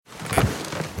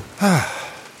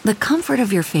The comfort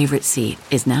of your favorite seat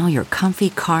is now your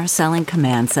comfy car selling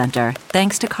command center,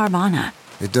 thanks to Carvana.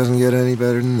 It doesn't get any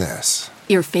better than this.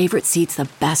 Your favorite seat's the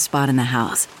best spot in the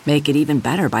house. Make it even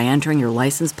better by entering your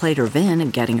license plate or VIN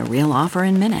and getting a real offer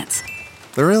in minutes.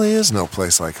 There really is no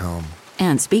place like home.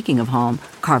 And speaking of home,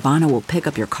 Carvana will pick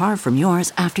up your car from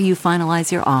yours after you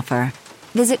finalize your offer.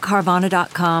 Visit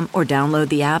Carvana.com or download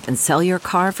the app and sell your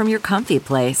car from your comfy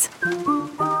place.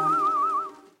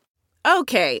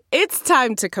 Okay, it's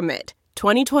time to commit.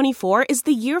 2024 is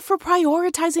the year for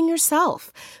prioritizing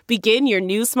yourself. Begin your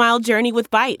new smile journey with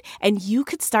Byte, and you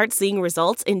could start seeing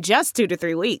results in just 2 to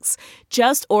 3 weeks.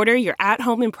 Just order your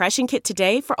at-home impression kit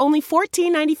today for only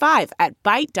 $14.95 at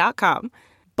Byte.com.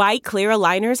 Byte Clear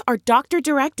aligners are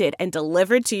doctor-directed and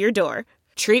delivered to your door.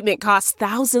 Treatment costs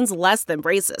thousands less than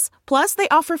braces. Plus, they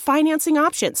offer financing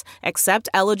options, accept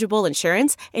eligible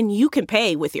insurance, and you can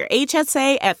pay with your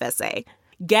HSA FSA.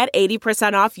 Get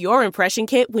 80% off your impression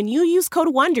kit when you use code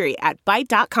WONDERY at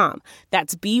Byte.com.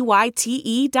 That's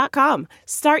BYTE.com.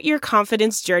 Start your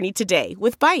confidence journey today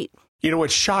with Byte. You know,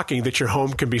 it's shocking that your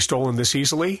home can be stolen this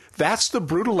easily. That's the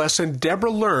brutal lesson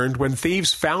Deborah learned when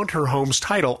thieves found her home's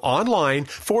title online,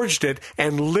 forged it,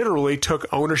 and literally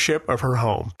took ownership of her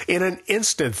home. In an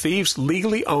instant, thieves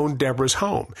legally owned Deborah's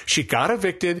home. She got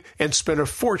evicted and spent a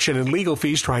fortune in legal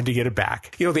fees trying to get it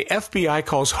back. You know, the FBI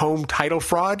calls home title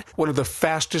fraud one of the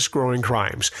fastest growing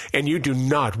crimes, and you do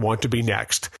not want to be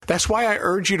next. That's why I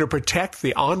urge you to protect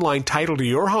the online title to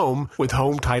your home with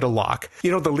Home Title Lock.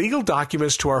 You know, the legal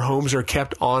documents to our homes are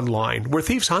kept online, where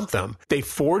thieves hunt them. They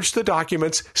forge the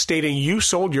documents stating you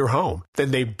sold your home.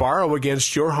 Then they borrow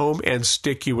against your home and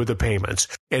stick you with the payments.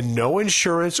 And no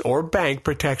insurance or bank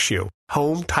protects you.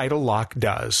 Home Title Lock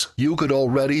does. You could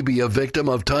already be a victim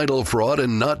of title fraud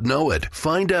and not know it.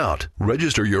 Find out.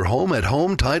 Register your home at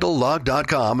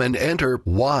HomeTitleLock.com and enter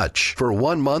WATCH for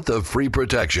 1 month of free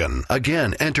protection.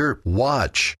 Again, enter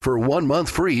WATCH for 1 month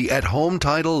free at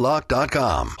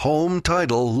HomeTitleLock.com.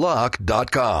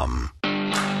 HomeTitleLock.com.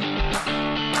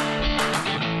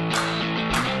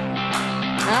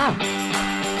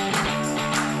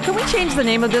 Can we change the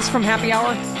name of this from Happy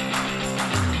Hour?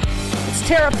 It's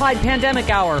Terrified Pandemic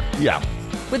Hour. Yeah.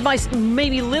 With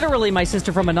maybe literally my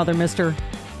sister from another mister,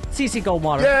 Cece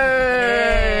Goldwater.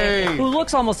 Yay! Who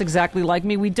looks almost exactly like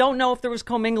me. We don't know if there was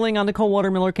commingling on the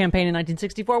Coldwater Miller campaign in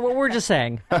 1964, but we're just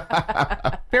saying.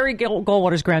 Barry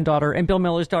Goldwater's granddaughter and Bill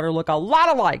Miller's daughter look a lot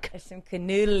alike. There's some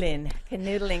canoodling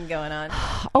going on.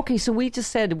 Okay, so we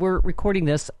just said we're recording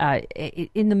this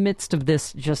in the midst of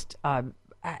this. I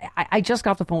just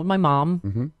got off the phone with my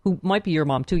mom, who might be your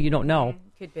mom too. You don't know.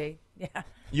 Could be. Yeah.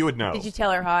 You would know. Did you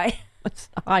tell her hi?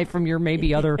 Hi from your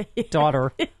maybe other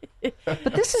daughter.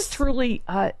 But this is truly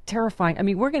terrifying. I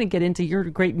mean, we're going to get into your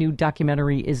great new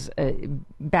documentary is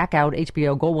back out,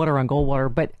 HBO, Goldwater on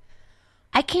Goldwater. But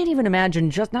I can't even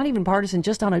imagine, just not even partisan,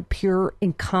 just on a pure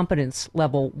incompetence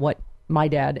level, what my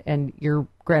dad and your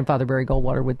grandfather, Barry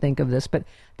Goldwater, would think of this. But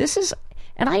this is,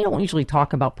 and I don't usually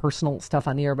talk about personal stuff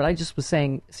on the air, but I just was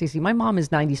saying, Cece, my mom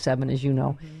is 97, as you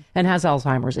know, and has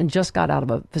Alzheimer's and just got out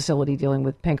of a facility dealing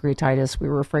with pancreatitis. We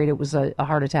were afraid it was a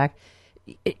heart attack.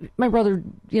 My brother,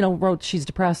 wrote, she's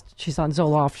depressed. She's on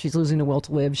Zoloft. She's losing the will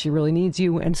to live. She really needs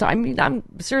you. And so, I mean, I'm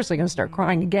seriously going to start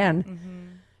crying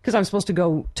again because I'm supposed to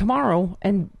go tomorrow.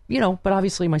 And, but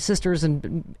obviously my sisters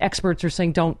and experts are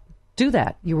saying, don't do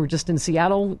that. You were just in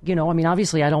Seattle. I mean,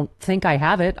 obviously I don't think I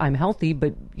have it. I'm healthy,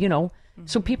 but,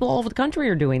 so people all over the country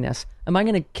are doing this. Am I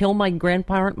going to kill my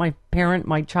grandparent, my parent,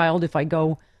 my child if I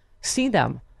go see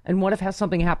them? And what if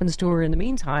something happens to her in the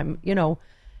meantime,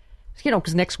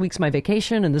 because next week's my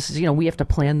vacation and this is, we have to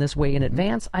plan this way in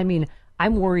advance. I mean,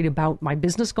 I'm worried about my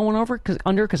business going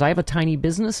because I have a tiny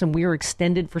business and we are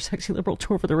extended for Sexy Liberal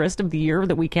Tour for the rest of the year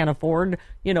that we can't afford,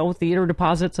 theater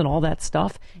deposits and all that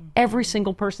stuff. Every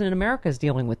single person in America is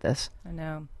dealing with this. I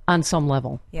know. On some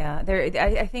level. Yeah.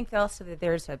 I think also that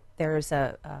there's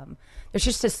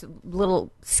just this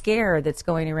little scare that's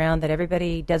going around that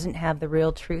everybody doesn't have the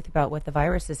real truth about what the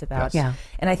virus is about. Yes. Yeah.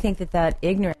 And I think that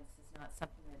ignorance is not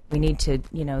something that we need to,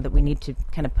 that we need to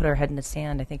kind of put our head in the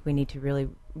sand. I think we need to really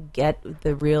get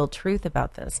the real truth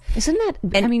about this. Isn't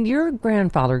that, your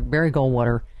grandfather, Barry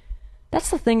Goldwater, that's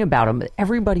the thing about him.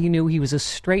 Everybody knew he was a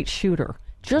straight shooter.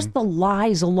 Just the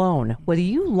lies alone, whether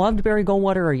you loved Barry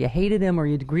Goldwater or you hated him or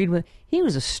you agreed with, he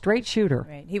was a straight shooter.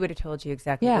 Right. He would have told you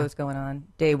exactly what was going on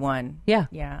day one. Yeah.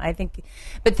 Yeah. I think,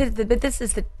 but this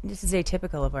is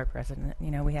atypical of our president.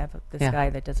 We have this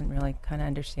guy that doesn't really kind of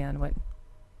understand what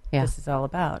this is all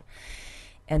about.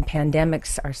 And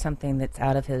pandemics are something that's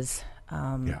out of his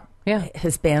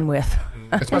his bandwidth.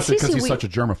 Especially because Cece, he's such a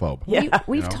germaphobe.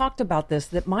 We've talked about this,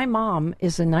 that my mom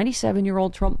is a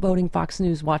 97-year-old Trump-voting, Fox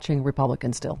News-watching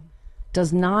Republican still.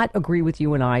 Does not agree with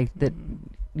you and I that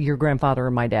your grandfather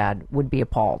or my dad would be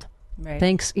appalled. Right.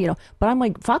 Thanks, But I'm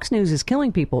like, Fox News is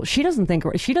killing people. She doesn't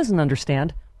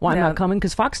understand why I'm not coming,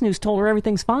 because Fox News told her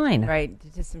everything's fine. Right.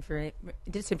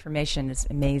 Disinformation is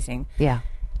amazing. Yeah.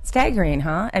 Staggering,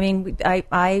 huh? I mean,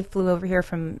 I flew over here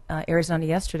from Arizona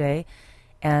yesterday,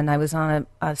 and I was on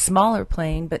a smaller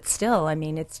plane, but still, I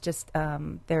mean, it's just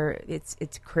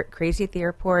it's crazy at the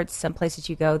airports. Some places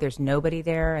you go, there's nobody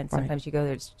there, and sometimes you go,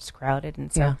 there's just crowded,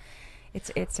 and so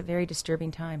it's a very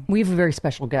disturbing time. We have a very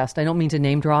special guest. I don't mean to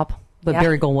name drop, but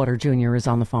Barry Goldwater Jr. is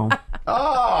on the phone.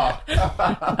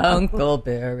 Uncle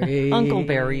Barry. Uncle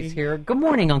Barry's here. Good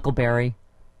morning, Uncle Barry.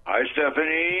 Hi,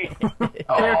 Stephanie.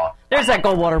 There's that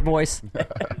Goldwater voice.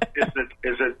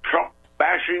 Is it Trump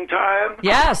bashing time?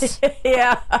 Yes.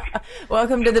 Yeah.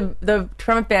 Welcome to the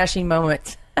Trump bashing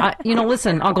moment.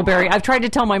 Listen, Uncle Barry, I've tried to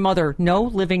tell my mother, no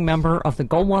living member of the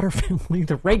Goldwater family,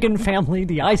 the Reagan family,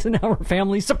 the Eisenhower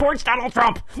family supports Donald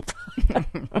Trump.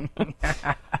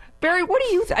 Barry, what do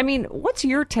you what's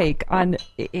your take on,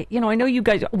 I know you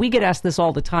guys, we get asked this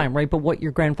all the time, right? But what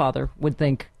your grandfather would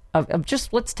think of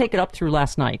just, let's take it up through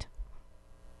last night.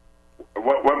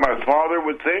 What my father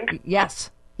would think?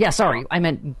 Yes. Yeah, sorry. I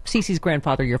meant Cece's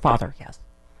grandfather, your father, yes.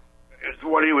 Is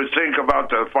what he would think about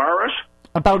the virus?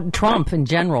 About Trump in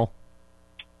general.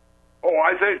 Oh,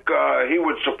 I think he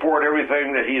would support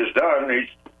everything that he has done.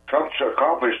 Trump's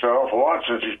accomplished an awful lot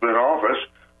since he's been in office.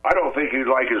 I don't think he'd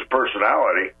like his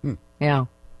personality. Yeah.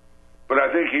 But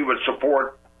I think he would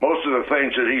support most of the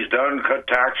things that he's done, cut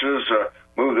taxes,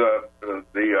 move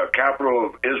the capital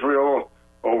of Israel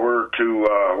over to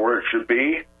where it should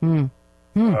be.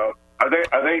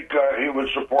 I think he would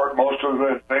support most of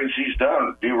the things he's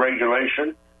done,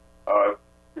 deregulation,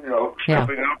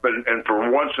 stepping up and for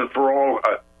once and for all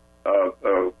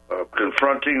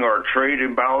confronting our trade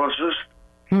imbalances.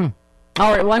 All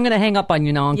right, well, I'm going to hang up on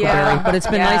you now, Uncle Barry, but it's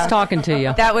been nice talking to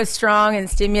you. That was strong and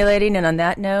stimulating, and on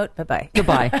that note, bye-bye.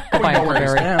 Goodbye. Goodbye, Uncle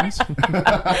Barry.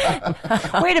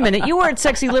 Wait a minute, you were at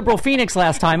Sexy Liberal Phoenix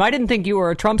last time. I didn't think you were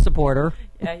a Trump supporter.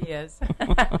 Yeah, he is.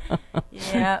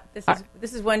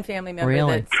 This is one family member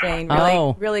Really? that's staying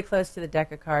really close to the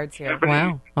deck of cards here.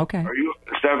 Wow, okay.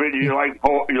 Stephanie, do you like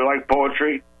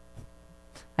poetry?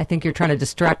 I think you're trying to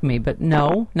distract me, but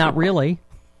no, not really.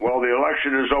 Well, the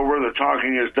election is over. The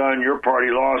talking is done. Your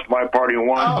party lost. My party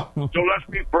won. So let's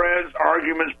be friends.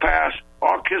 Arguments pass.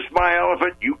 I'll kiss my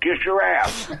elephant. You kiss your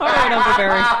ass. All right, Uncle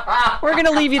Barry. We're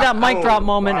going to leave you that mic drop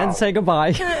moment and say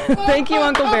goodbye. Thank you,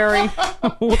 Uncle Barry.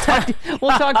 We'll talk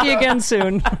to you again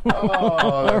soon.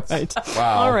 All right.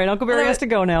 Wow. All right, Uncle Barry has to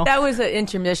go now. That was an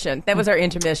intermission. That was our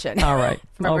intermission. All right.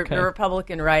 From Okay. the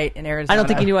Republican right in Arizona. I don't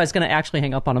think he knew I was going to actually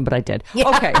hang up on him, but I did.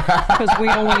 Okay, because we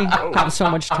only have so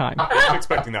much time. I wasn't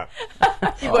expecting that.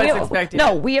 He was expecting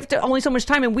No, we have only so much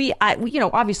time, and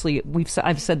obviously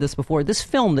I've said this before. This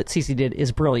film that Cece did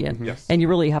is brilliant, Yes. and you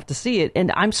really have to see it.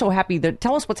 And I'm so happy that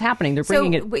tell us what's happening. They're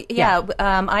bringing it.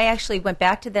 I actually went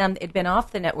back to them. It'd been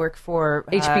off the network for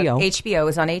HBO. HBO. It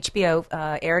was on HBO.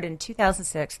 Aired in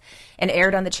 2006 and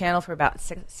aired on the channel for about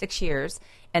six years.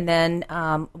 And then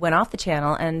went off the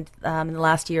channel, and in the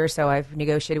last year or so, I've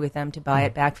negotiated with them to buy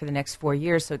it back for the next 4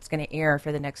 years. So it's going to air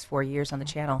for the next 4 years on the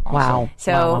channel. Wow.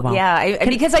 So Wow.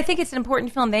 because I think it's an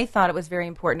important film. They thought it was very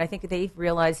important. I think they've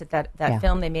realized that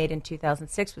film they made in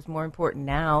 2006 was more important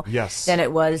now than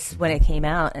it was when it came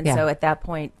out. And so at that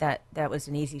point, that was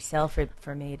an easy sell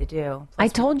for me to do. I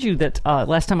told you that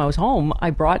last time I was home,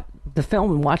 I brought the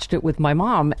film and watched it with my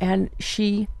mom, and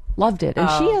she loved it. And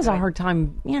she has a hard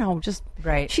time,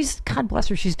 she's, God bless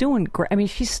her, she's doing great. I mean,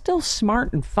 she's still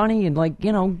smart and funny and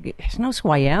she knows who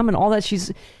I am and all that.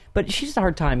 But she's a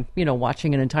hard time,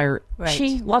 watching an entire,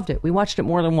 she loved it. We watched it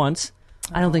more than once.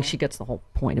 I don't think she gets the whole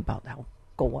point about how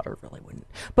Goldwater really wouldn't.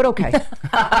 But okay.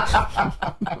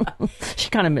 She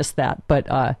kind of missed that. But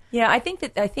I think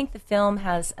the film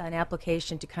has an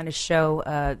application to kind of show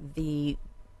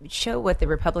what the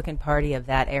Republican Party of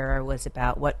that era was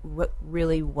about, what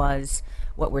really was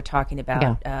what we're talking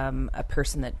about, a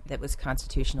person that was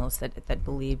constitutionalist, that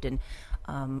believed in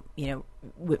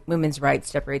women's rights,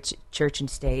 separates church and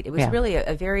state. It was really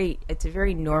a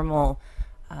very normal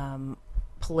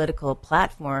political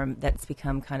platform that's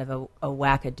become kind of a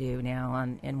wackadoo now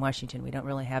in Washington. We don't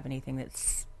really have anything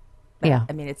that's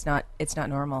I mean, it's not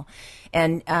normal,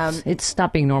 and it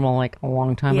stopped being normal like a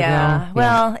long time ago. Yeah,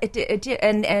 well, it did,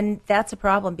 and that's a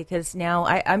problem because now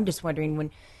I'm just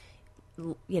wondering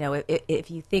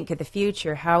if you think of the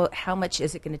future, how much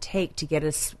is it going to take to get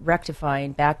us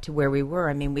rectifying back to where we were?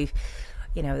 I mean, we've,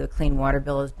 the clean water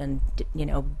bill has been,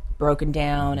 broken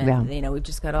down, and we've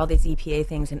just got all these EPA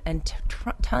things and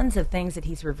tons of things that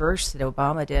he's reversed that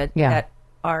Obama did that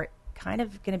are kind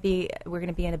of we're going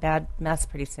to be in a bad mess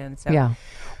pretty soon. So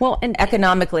well, and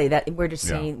economically, that we're just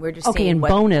seeing okay. And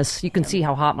bonus, you can see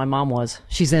how hot my mom was.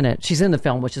 She's in it. She's in the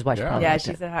film, which is why she probably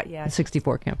she's a hot the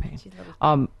 64 campaign.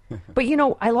 But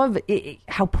I love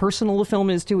how personal the film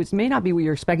is too. It may not be what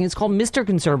you're expecting. It's called Mr.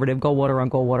 Conservative, Goldwater on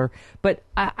Goldwater. But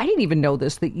I didn't even know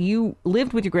this, that you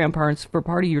lived with your grandparents for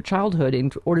part of your childhood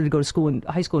in order to go to school in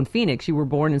high school in Phoenix. You were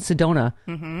born in Sedona,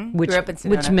 Grew up in Sedona.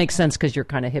 Which makes sense because you're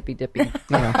kind of hippy dippy,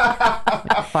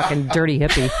 fucking dirty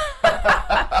hippie.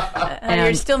 And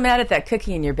you're still mad at that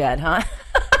cookie in your bed, huh?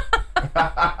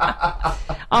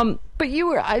 But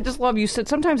I just love, you said,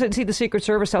 sometimes I'd see the Secret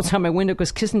Service outside my window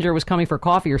because Kissinger was coming for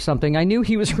coffee or something. I knew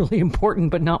he was really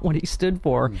important, but not what he stood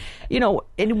for.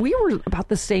 And we were about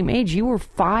the same age. You were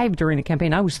 5 during the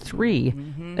campaign. I was 3.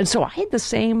 And so I had the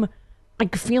same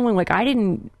feeling like I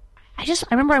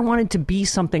remember I wanted to be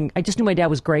something. I just knew my dad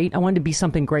was great. I wanted to be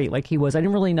something great like he was. I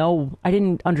didn't really know. I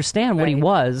didn't understand what he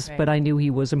was, but I knew he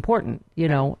was important,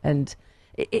 and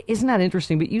isn't that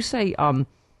interesting? But you say,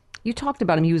 you talked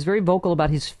about him. He was very vocal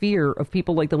about his fear of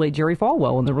people like the late Jerry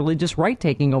Falwell and the religious right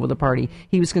taking over the party.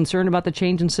 He was concerned about the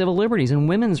change in civil liberties and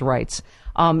women's rights.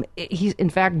 In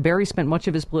fact, Barry spent much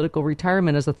of his political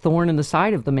retirement as a thorn in the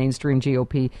side of the mainstream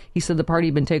GOP. He said the party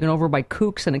had been taken over by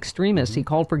kooks and extremists. He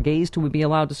called for gays to be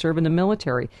allowed to serve in the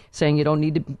military, saying you don't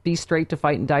need to be straight to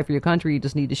fight and die for your country. You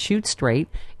just need to shoot straight.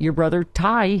 Your brother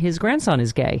Ty, his grandson,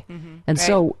 is gay.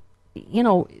 So,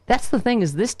 that's the thing,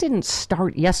 is this didn't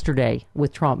start yesterday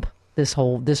with Trump.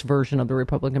 This version of the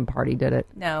Republican Party, did it?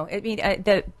 No, I mean,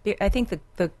 I think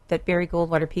that Barry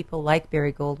Goldwater, people like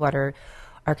Barry Goldwater,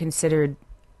 are considered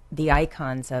the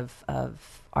icons of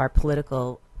our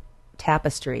political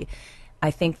tapestry.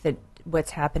 I think that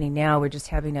what's happening now, we're just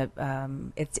having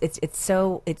it's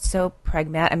so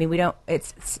pragmatic. I mean,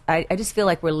 I just feel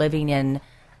like we're living in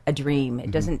a dream.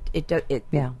 It doesn't.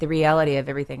 The reality of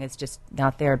everything is just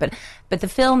not there. But the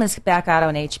film is back out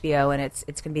on HBO, and it's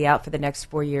going to be out for the next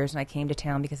 4 years. And I came to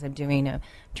town because I'm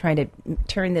trying to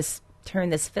turn this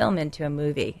film into a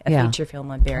movie, a feature film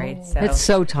on Barry. So it's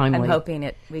so timely. I'm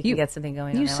hoping we can get something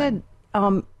going on. You said,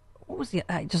 what was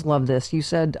I just love this. You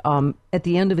said at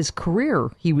the end of his career,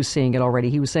 he was seeing it already.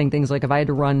 He was saying things like, if I had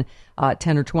to run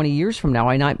 10 or 20 years from now,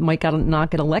 I might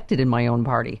not get elected in my own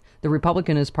party. The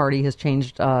Republicanist Party has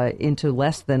changed into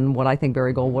less than what I think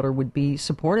Barry Goldwater would be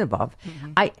supportive of.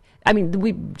 I mean,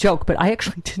 we joke, but I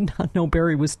actually did not know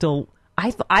Barry was still...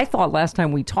 I thought last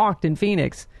time we talked in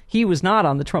Phoenix, he was not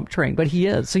on the Trump train, but he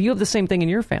is. So you have the same thing in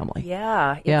your family.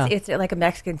 Yeah, it's like a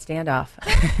Mexican standoff.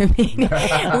 I mean,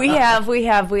 we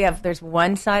have. There's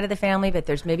one side of the family, but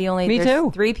there's maybe only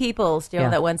there's 3 people still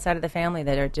on that one side of the family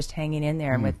that are just hanging in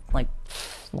there with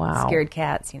scared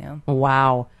cats.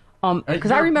 Wow.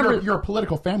 Because I remember you're a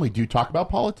political family. Do you talk about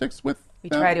politics with? We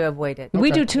try to avoid it.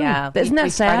 We do too. Yeah, Isn't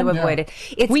that sad? We try to avoid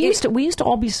it. We used to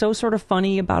all be so sort of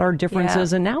funny about our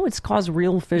differences, and now it's caused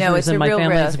real fissures in my family.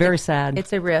 Rift. It's very sad.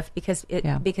 It's a rift because you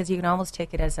can almost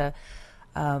take it as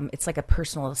it's like a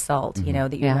personal assault. That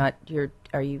you're not.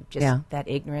 Are you just that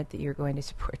ignorant that you're going to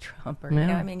support Trump? Or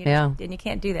and you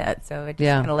can't do that. So I just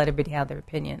kind of let everybody have their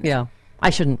opinions. Yeah, I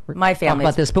shouldn't my talk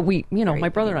about this, but my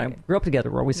brother and I grew up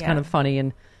together. We're always kind of funny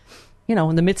and.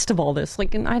 In the midst of all this,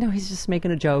 and I know he's just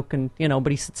making a joke, and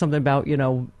but he said something about you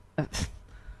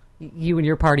and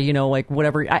your party,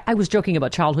 whatever. I was joking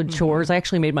about childhood chores. I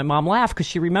actually made my mom laugh because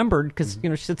she remembered because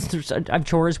she said I have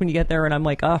chores when you get there, and I'm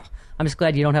like, I'm just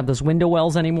glad you don't have those window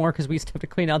wells anymore because we used to have to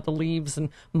clean out the leaves and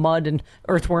mud and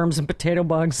earthworms and potato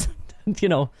bugs,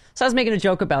 So I was making a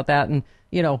joke about that, and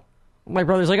my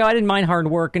brother's like, I didn't mind hard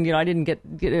work, and I didn't get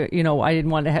I didn't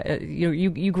want to.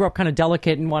 You grew up kind of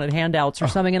delicate and wanted handouts or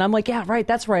something, and I'm like, yeah, right,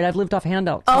 that's right. I've lived off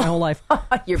handouts my whole life.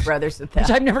 Your brother's with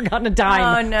that. I've never gotten a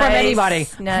dime from anybody.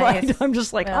 Nice. Right? I'm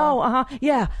just like,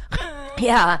 yeah.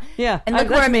 And look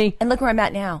where I'm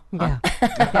at now. Yeah.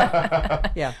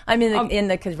 I'm in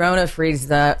the corona-free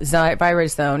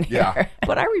virus zone here. Yeah.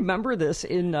 But I remember this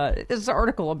in this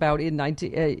article about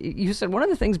you said one of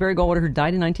the things Barry Goldwater, who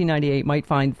died in 1998, might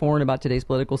find foreign about today's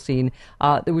political scene.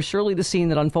 There was surely the scene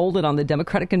that unfolded on the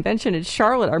Democratic convention in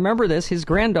Charlotte. I remember this. His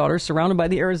granddaughter, surrounded by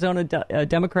the Arizona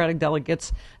Democratic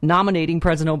delegates, nominating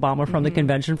President Obama from the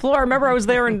convention floor. I remember I was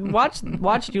there and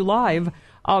watched you live.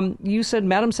 You said,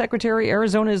 Madam Secretary,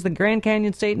 Arizona is the Grand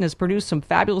Canyon state and has produced some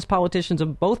fabulous politicians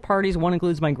of both parties. One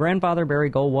includes my grandfather, Barry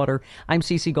Goldwater. I'm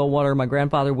CC Goldwater. My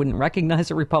grandfather wouldn't recognize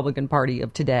the Republican Party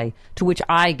of today, to which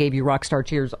I gave you rock star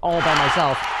cheers all by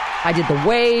myself. I did the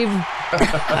wave.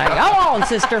 Go on,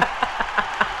 sister.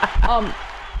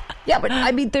 Yeah, but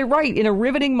I mean, they're right. It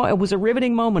was a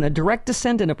riveting moment, a direct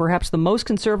descendant of perhaps the most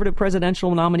conservative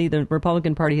presidential nominee the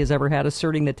Republican Party has ever had,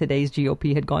 asserting that today's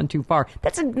GOP had gone too far.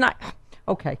 That's not...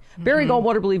 Okay. Barry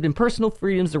Goldwater believed in personal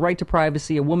freedoms, the right to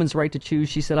privacy, a woman's right to choose.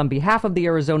 She said, on behalf of the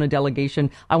Arizona delegation,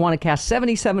 I want to cast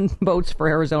 77 votes for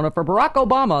Arizona for Barack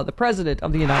Obama, the president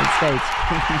of the United States.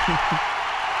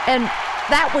 And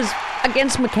that was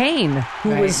against McCain,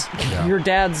 who was your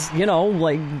dad's,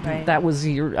 that was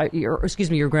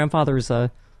your grandfather's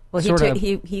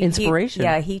inspiration.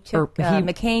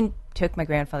 McCain took my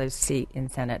grandfather's seat in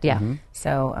Senate. Yeah.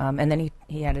 So, and then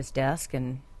he had his desk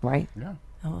and the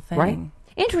whole thing. Right.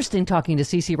 Interesting talking to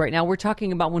Cece right now. We're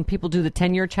talking about when people do the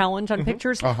 10-year challenge on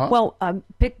pictures. Well,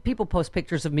 people post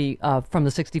pictures of me from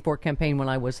the 64 campaign when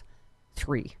I was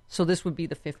 3. So this would be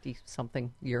the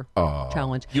 50-something year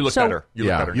challenge. You look better.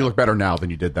 You look better now than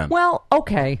you did then. Well,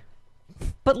 okay.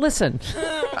 But listen,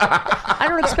 I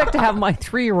don't expect to have my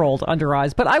 3-year-old under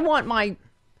eyes, but I want my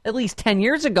at least 10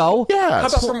 years ago. Yeah. How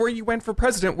about from where you went for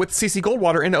president with CC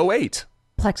Goldwater in 08?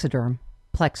 Plexiderm.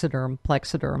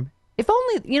 If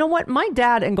only, you know what? My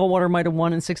dad and Goldwater might have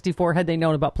won in 64 had they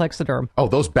known about Plexiderm. Oh,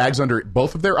 those bags under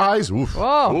both of their eyes? Oof.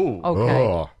 Oh,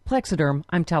 okay. Plexiderm,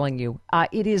 I'm telling you,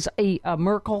 it is a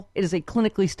Merkel. It is a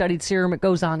clinically studied serum. It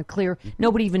goes on clear.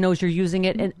 Nobody even knows you're using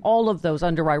it. And all of those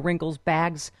under-eye wrinkles,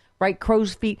 bags, right,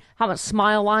 crow's feet, how about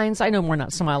smile lines? I know we're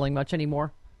not smiling much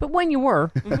anymore. But when you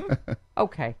were,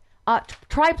 okay.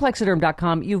 Try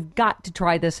Plexiderm.com. You've got to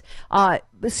try this.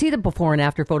 See the before and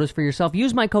after photos for yourself.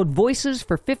 Use my code VOICES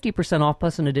for 50% off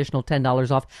plus an additional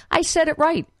 $10 off. I said it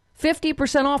right.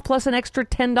 50% off plus an extra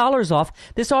 $10 off.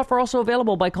 This offer also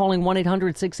available by calling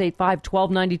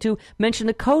 1-800-685-1292. Mention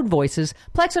the code VOICES.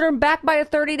 Plexiderm backed by a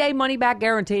 30-day money-back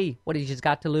guarantee. What have you just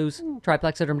got to lose? Try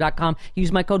Plexiderm.com.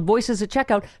 Use my code VOICES at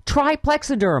checkout. Try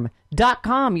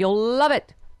Plexiderm.com. You'll love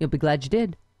it. You'll be glad you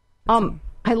did.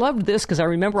 I loved this because I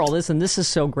remember all this, and this is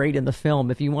so great in the film.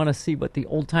 If you want to see what the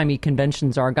old-timey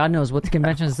conventions are, God knows what the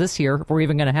conventions this year, if we're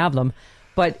even going to have them.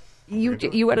 But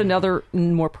you had another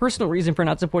more personal reason for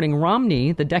not supporting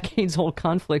Romney. The decades-old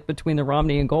conflict between the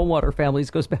Romney and Goldwater families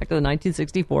goes back to the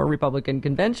 1964 Republican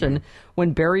convention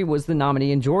when Barry was the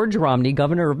nominee and George Romney,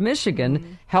 governor of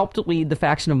Michigan, helped lead the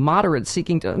faction of moderates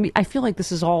seeking to... I mean, I feel like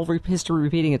this is all history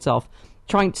repeating itself.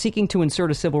 Seeking to insert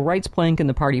a civil rights plank in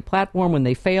the party platform. When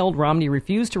they failed, Romney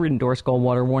refused to endorse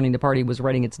Goldwater, warning the party was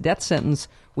writing its death sentence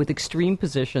with extreme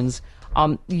positions.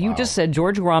 You just said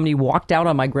George Romney walked out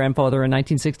on my grandfather in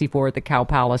 1964 at the Cow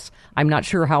Palace. I'm not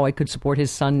sure how I could support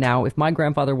his son now. If my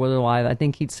grandfather was alive, I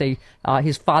think he'd say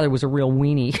his father was a real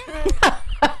weenie.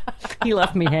 He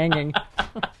left me hanging.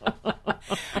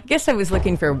 I guess I was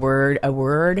looking for a word. A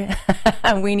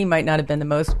weenie might not have been the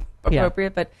most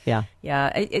appropriate, but I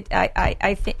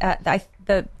think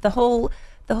the whole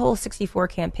 64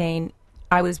 campaign.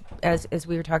 I was, as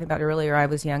we were talking about earlier, I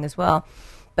was young as well,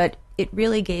 but it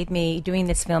really gave me, doing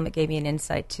this film, it gave me an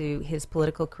insight to his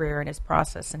political career and his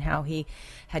process and how he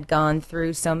had gone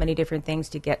through so many different things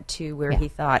to get to where he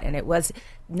thought. And it was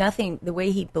nothing, the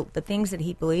way the things that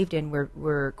he believed in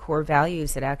were core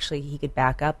values that actually he could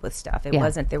back up with stuff. It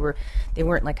wasn't, they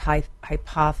weren't like it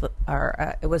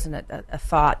wasn't a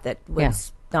thought that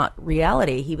was not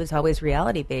reality. He was always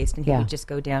reality based, and he would just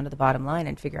go down to the bottom line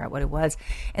and figure out what it was.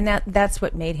 And that's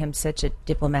what made him such a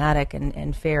diplomatic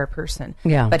and fair person.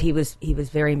 Yeah. But he was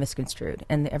very misconstrued,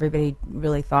 and everybody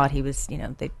really thought he was,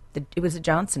 it was the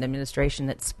Johnson administration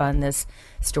that spun this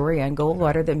story on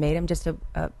Goldwater that made him just a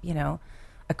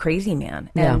crazy man.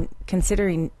 Yeah. And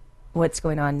considering what's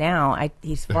going on now,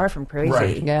 he's far from crazy.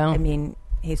 Right. Yeah. I mean,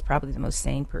 he's probably the most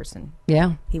sane person.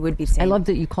 Yeah. He would be sane. I love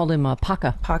that you called him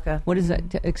Paca. Paca. What is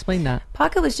that? Explain that.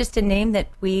 Paca was just a name that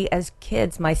we, as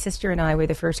kids, my sister and I were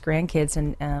the first grandkids,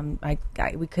 and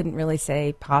we couldn't really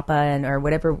say Papa or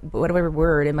whatever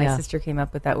word, and my sister came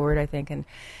up with that word, I think, and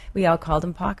we all called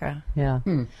him Paca. Yeah.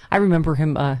 I remember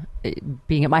him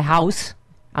being at my house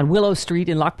on Willow Street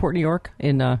in Lockport, New York,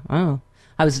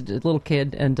 I was a little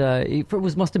kid, and it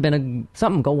must have been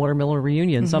something, Goldwater Miller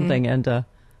reunion, something, and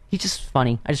he's just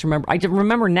funny. I just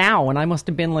remember now, and I must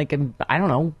have been like a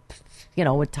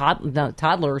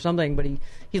toddler or something. But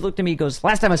he looked at me, he goes,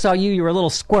 "Last time I saw you, you were a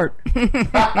little squirt." This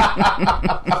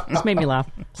made me laugh.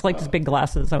 It's like his big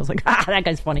glasses. I was like, that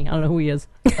guy's funny. I don't know who he is.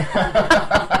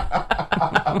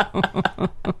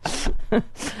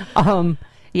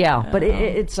 Yeah, but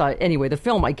it's anyway. The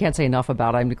film I can't say enough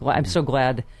about. I'm so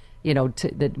glad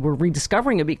that we're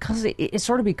rediscovering it because it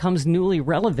sort of becomes newly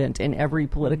relevant in every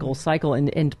political cycle,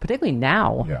 and particularly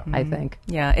now. Yeah. I think.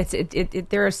 Yeah,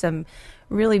 there are some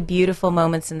really beautiful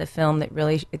moments in the film that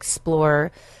really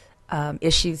explore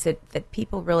issues that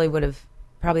people really would have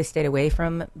probably stayed away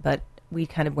from, but we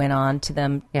kind of went on to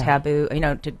them taboo,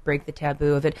 to break the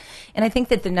taboo of it. And I think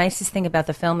that the nicest thing about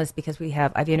the film is because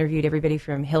I've interviewed everybody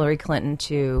from Hillary Clinton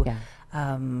to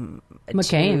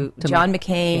McCain, to John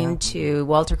McCain, to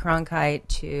Walter Cronkite,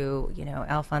 to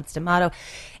Alphonse D'Amato,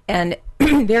 and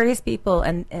various people,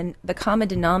 and the common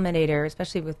denominator,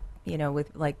 especially with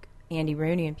like Andy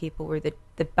Rooney and people, were the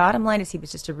bottom line is he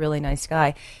was just a really nice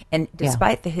guy, and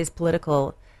despite his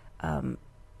political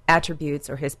attributes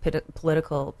or his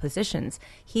political positions,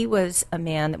 he was a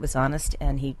man that was honest,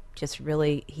 and he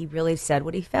really said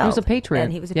what he felt. He was a patriot,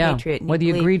 and he was a patriot. And whether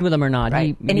you agreed with him or not,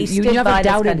 right. He stood never by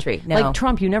doubted, his country. No. Like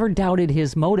Trump, you never doubted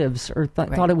his motives or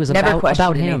thought it was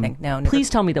about him. Anything. No, never. Please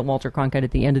tell me that Walter Cronkite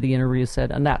at the end of the interview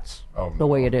said, "And that's the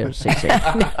way it is."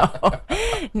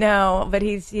 No, but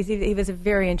he was a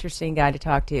very interesting guy to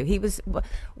talk to. He was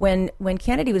when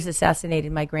Kennedy was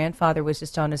assassinated. My grandfather was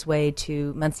just on his way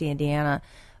to Muncie, Indiana,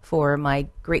 for my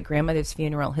great-grandmother's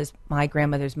funeral. My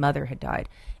grandmother's mother had died,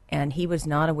 and he was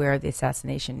not aware of the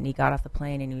assassination. And he got off the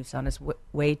plane, and he was on his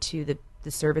way to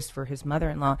the service for his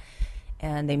mother-in-law.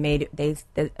 And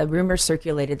a rumor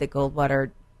circulated that Goldwater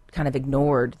kind of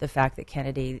ignored the fact that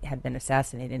Kennedy had been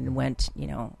assassinated and went,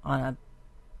 on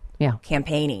a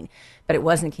campaigning. But it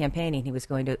wasn't campaigning. He was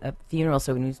going to a funeral.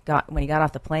 So when he got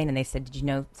off the plane, and they said, "Did you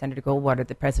know, Senator Goldwater,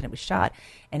 the president was shot?"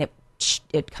 And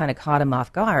it kind of caught him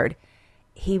off guard.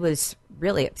 He was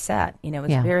really upset. It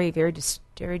was very, very,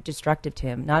 very destructive to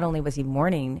him. Not only was he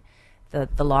mourning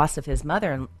the loss of his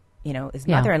mother,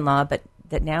 mother-in-law, but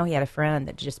that now he had a friend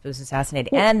that just was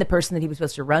assassinated, and the person that he was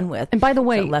supposed to run with. And by the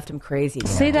way, so it left him crazy.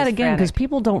 Say that again, because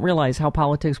people don't realize how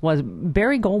politics was.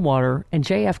 Barry Goldwater and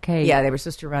JFK. Yeah, they were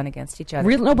supposed to run against each other.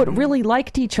 Really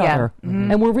liked each other,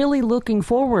 and were really looking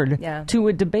forward to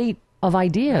a debate of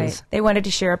ideas. Right. They wanted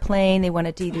to share a plane. They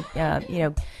wanted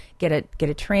to, get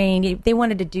a train. They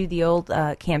wanted to do the old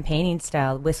campaigning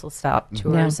style whistle stop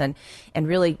tours and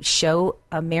really show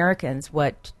Americans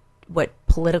what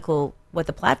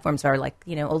the platforms are like.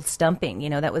 Old stumping.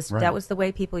 That was the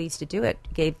way people used to do it.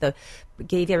 Gave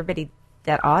everybody,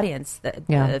 that audience,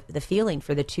 the feeling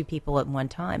for the two people at one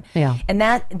time. Yeah. And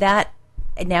that.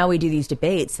 Now we do these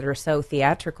debates that are so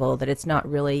theatrical that it's not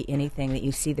really anything that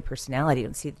you see the personality, you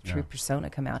don't see the true persona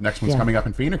come out. Next one's coming up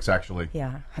in Phoenix, actually.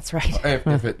 Yeah, that's right.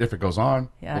 If it goes on,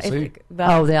 we'll see.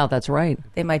 That's right.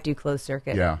 They might do closed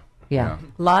circuit. Yeah.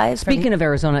 Live. Speaking of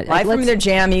Arizona, from their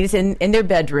jammies in their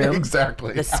bedroom.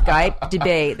 Exactly. The Skype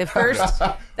debate, the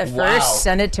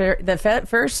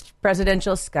first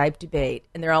presidential Skype debate,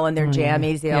 and they're all in their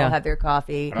jammies. They all have their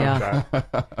coffee. Yeah.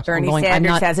 Bernie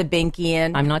Sanders has a binky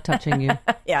in. I'm not touching you.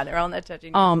 Yeah, they're all not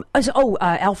touching you. Al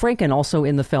Franken also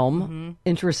in the film. Mm-hmm.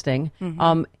 Interesting.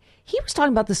 Mm-hmm. He was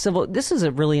talking about this is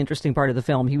a really interesting part of the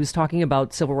film. He was talking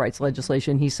about civil rights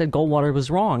legislation. He said Goldwater was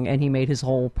wrong, and he made his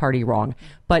whole party wrong.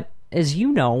 But as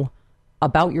you know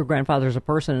about your grandfather as a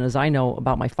person, and as I know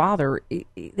about my father,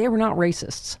 they were not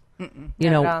racists.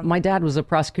 My dad was a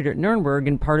prosecutor at Nuremberg,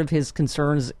 and part of his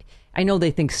concerns, I know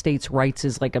they think states' rights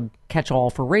is like a catch-all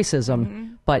for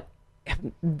racism, but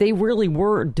they really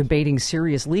were debating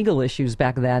serious legal issues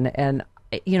back then. And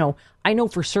I know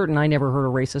for certain I never heard a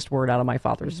racist word out of my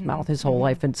father's mouth his whole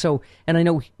life. And I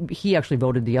know he actually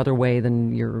voted the other way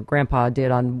than your grandpa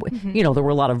did on, there were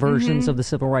a lot of versions of the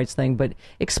civil rights thing. But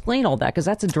explain all that, because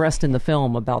that's addressed in the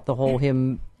film about the whole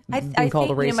him being called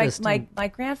a racist. My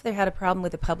grandfather had a problem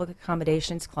with the public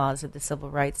accommodations clause of the civil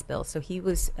rights bill. So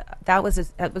that was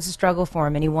a struggle for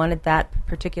him, and he wanted that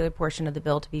particular portion of the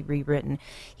bill to be rewritten.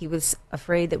 He was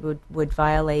afraid that would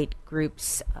violate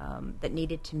groups that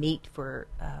needed to meet for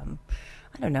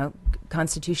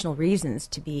constitutional reasons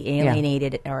to be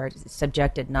alienated or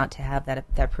subjected not to have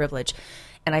that privilege.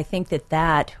 And I think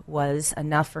that was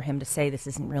enough for him to say this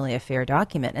isn't really a fair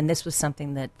document. And this was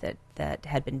something that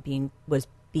had been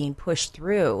being pushed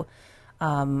through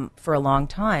for a long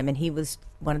time, and he was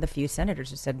one of the few senators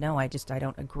who said, "No, I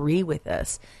don't agree with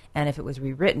this, and if it was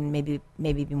rewritten, maybe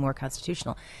be more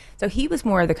constitutional." So he was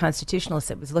more of the constitutionalist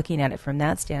that was looking at it from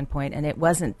that standpoint, and it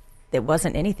wasn't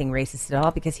anything racist at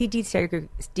all, because he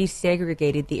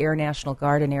desegregated the Air National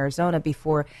Guard in Arizona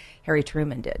before Harry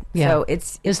Truman did. Yeah. So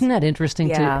isn't that interesting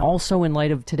to also, in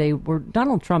light of today, where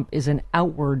Donald Trump is an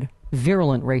outward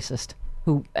virulent racist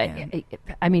who,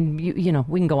 I mean,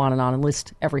 we can go on and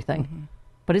list everything.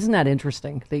 But isn't that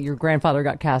interesting that your grandfather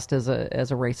got cast as a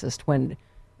racist when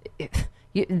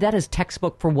that is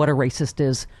textbook for what a racist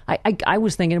is. I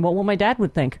was thinking about what my dad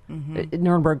would think.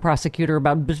 Nuremberg prosecutor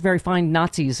about very fine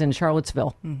Nazis in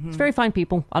Charlottesville. It's very fine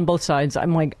people on both sides.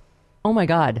 I'm like, oh my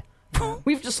God,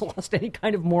 we've just lost any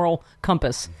kind of moral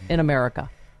compass in America.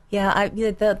 Yeah,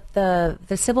 the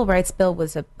civil rights bill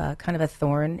was a kind of a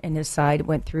thorn in his side.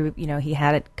 Went through, he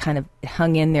had it kind of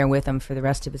hung in there with him for the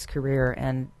rest of his career,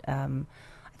 and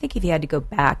I think if he had to go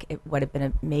back, it would have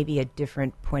been maybe a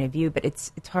different point of view. But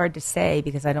it's hard to say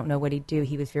because I don't know what he'd do.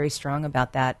 He was very strong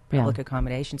about that public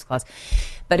accommodations clause,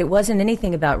 but it wasn't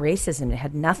anything about racism. It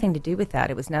had nothing to do with that.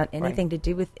 It was not anything to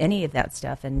do with any of that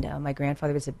stuff. And my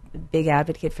grandfather was a big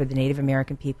advocate for the Native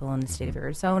American people in the state of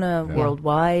Arizona,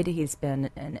 worldwide. He's been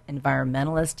an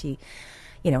environmentalist. He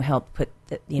helped put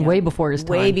way before his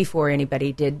time. Way before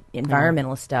anybody did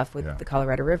environmental stuff with the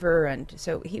Colorado River, and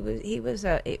so he was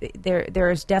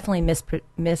there is definitely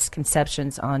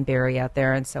misconceptions on Barry out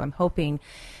there, and so I'm hoping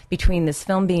between this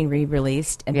film being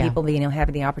re-released and people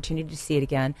having the opportunity to see it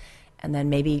again, and then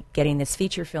maybe getting this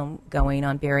feature film going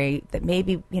on Barry, that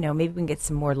maybe we can get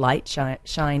some more light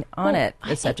shine on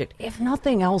the subject. If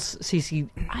nothing else, Cece,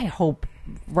 I hope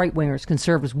right-wingers,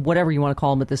 conservatives, whatever you want to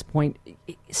call them at this point,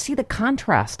 see the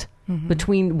contrast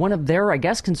between one of their, I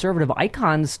guess, conservative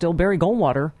icons, still Barry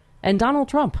Goldwater, and Donald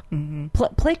Trump.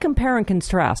 Play compare and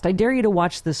contrast. I dare you to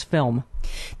watch this film.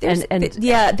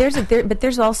 But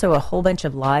there's also a whole bunch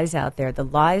of lies out there. The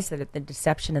lies, the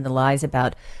deception and the lies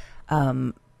about,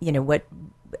 Trump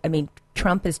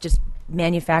has just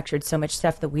manufactured so much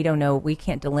stuff that we don't know, we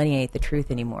can't delineate the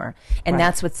truth anymore. And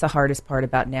that's what's the hardest part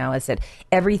about now, is that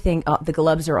everything, the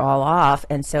gloves are all off,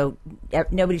 and so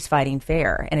nobody's fighting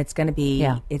fair. And it's going to be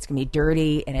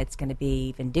dirty, and it's going to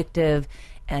be vindictive,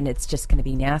 and it's just going to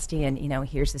be nasty. And,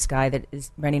 here's this guy that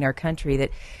is running our country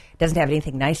that doesn't have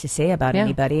anything nice to say about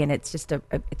anybody, and it's just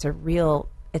it's a real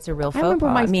faux pas. I remember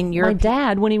my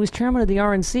dad, when he was chairman of the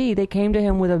RNC, they came to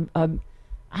him with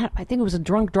I think it was a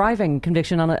drunk driving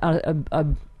conviction on a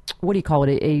what do you call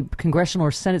it, a congressional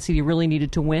or Senate seat he really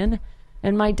needed to win.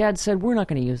 And my dad said, we're not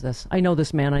going to use this. I know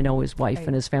this man. I know his wife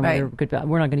and his family. They're good.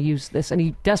 We're not going to use this. And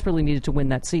he desperately needed to win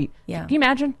that seat. Yeah. Can you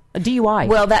imagine? A DUI.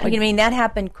 Well, that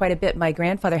happened quite a bit. My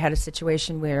grandfather had a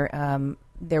situation where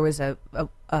there was a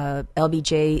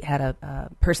LBJ had a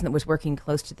person that was working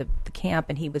close to the camp,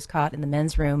 and he was caught in the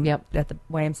men's room at the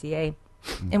YMCA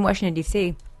in Washington,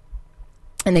 D.C.,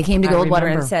 and they came to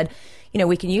Goldwater and said,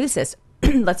 we can use this.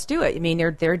 Let's do it. I mean,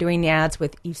 they're doing the ads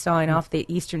with you sawing off the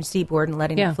eastern seaboard and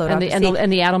letting it float off the sea.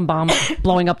 And the atom bomb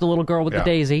blowing up the little girl with the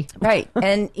daisy. Right.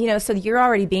 And, so you're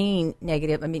already being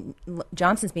negative. I mean,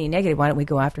 Johnson's being negative. Why don't we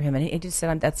go after him? And he just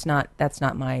said, that's not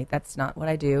what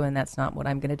I do, and that's not what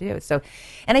I'm going to do. So,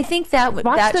 and I think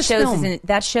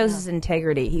that shows his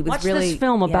integrity. He was Watch this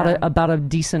film about a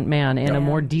decent man in a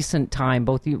more decent time.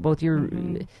 Both your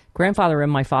grandfather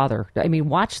and my father. I mean,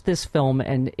 watch this film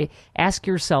and ask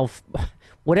yourself,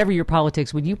 whatever your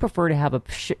politics, would you prefer to have a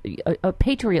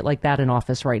patriot like that in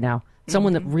office right now?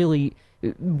 Someone that really,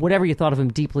 whatever you thought of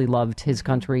him, deeply loved his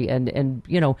country and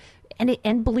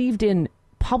believed in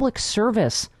public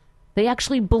service. They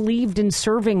actually believed in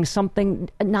serving something,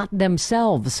 not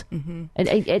themselves. And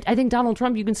I think Donald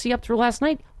Trump, you can see up through last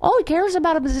night, all he cares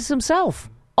about is himself.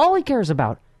 All he cares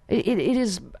about.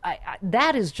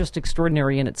 That is just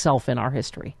extraordinary in itself in our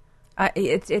history.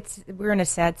 We're in a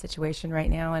sad situation right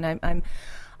now, and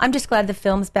I'm just glad the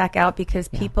film's back out because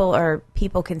people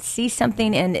can see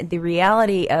something and the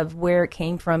reality of where it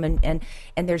came from, and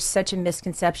there's such a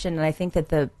misconception, and I think that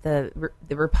the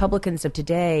Republicans of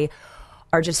today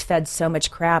are just fed so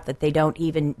much crap that they don't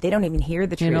even hear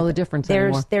the truth. You know the difference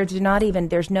anymore.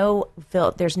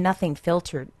 There's nothing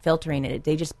filtering it.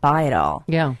 They just buy it all.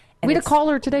 Yeah. And we had a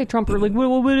caller today, Trump, were like,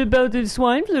 well, what about the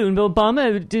swine flu? And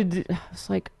Obama did. It's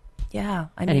like, yeah.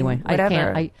 Anyway,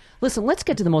 whatever. Listen, let's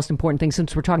get to the most important thing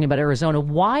since we're talking about Arizona.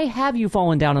 Why have you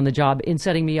fallen down on the job in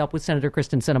setting me up with Senator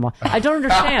Kristen Sinema? I don't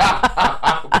understand.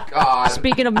 Oh, God.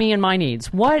 Speaking of me and my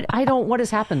needs, what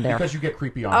has happened there? Because you get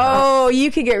creepy on her. Oh,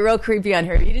 you could get real creepy on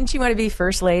her. Didn't you want to be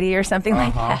first lady or something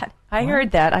like that? I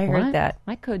heard that.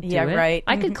 I could do it. Right.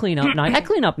 I could clean up nice. I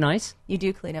clean up nice. You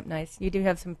do clean up nice. You do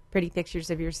have some pretty pictures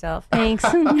of yourself. Thanks.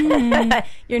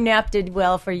 Your nap did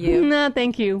well for you. No,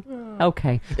 thank you.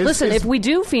 Okay. Listen, if we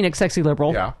do Phoenix Sexy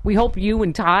Liberal, we hope you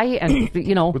and Ty and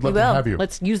We'd love to have you.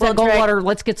 Let's use that Goldwater.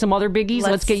 Let's get some other biggies.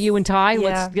 Let's get you and Ty.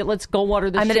 Yeah. Let's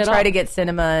Goldwater this I'm shit going to try up. to get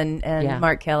Cinema and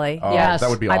Mark Kelly. Oh, yes, that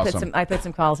would be awesome. I put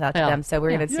some calls out to them, so we're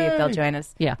going to see if they'll join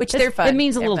us. Yeah, which they're fun. It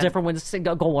means a They're little fun. different when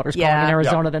Goldwater's calling in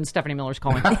Arizona than Stephanie Miller's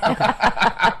calling.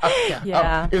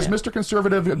 Is Mr.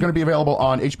 Conservative going to be available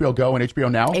on HBO Go and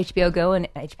HBO Now? HBO Go and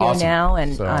HBO Now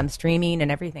and streaming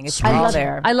and everything. It's all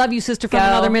there. I love you, sister, from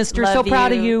another mister. So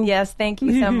proud of you. Yes, thank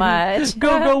you so much.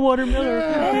 Go, Watermiller.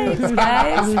 Thanks,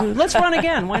 guys. Let's run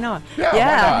again. Why not?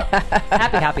 Yeah. Why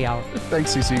not? Happy hour.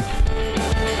 Thanks, Cece.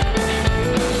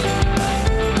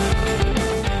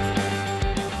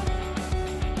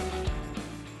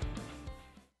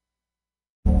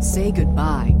 Say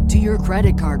goodbye to your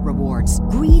credit card rewards.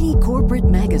 Greedy corporate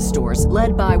mega stores,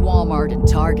 led by Walmart and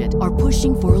Target, are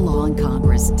pushing for a law in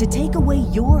Congress to take away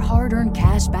your hard-earned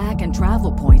cash back and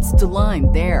travel points to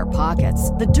line their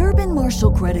pockets. The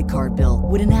Durbin-Marshall credit card bill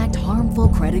would enact harmful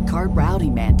credit card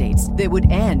routing mandates that would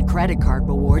end credit card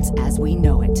rewards as we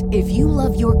know it. If you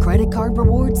love your credit card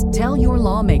rewards, tell your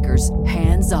lawmakers,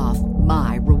 hands off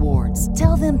my rewards.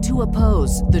 Tell them to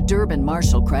oppose the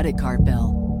Durbin-Marshall credit card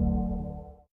bill.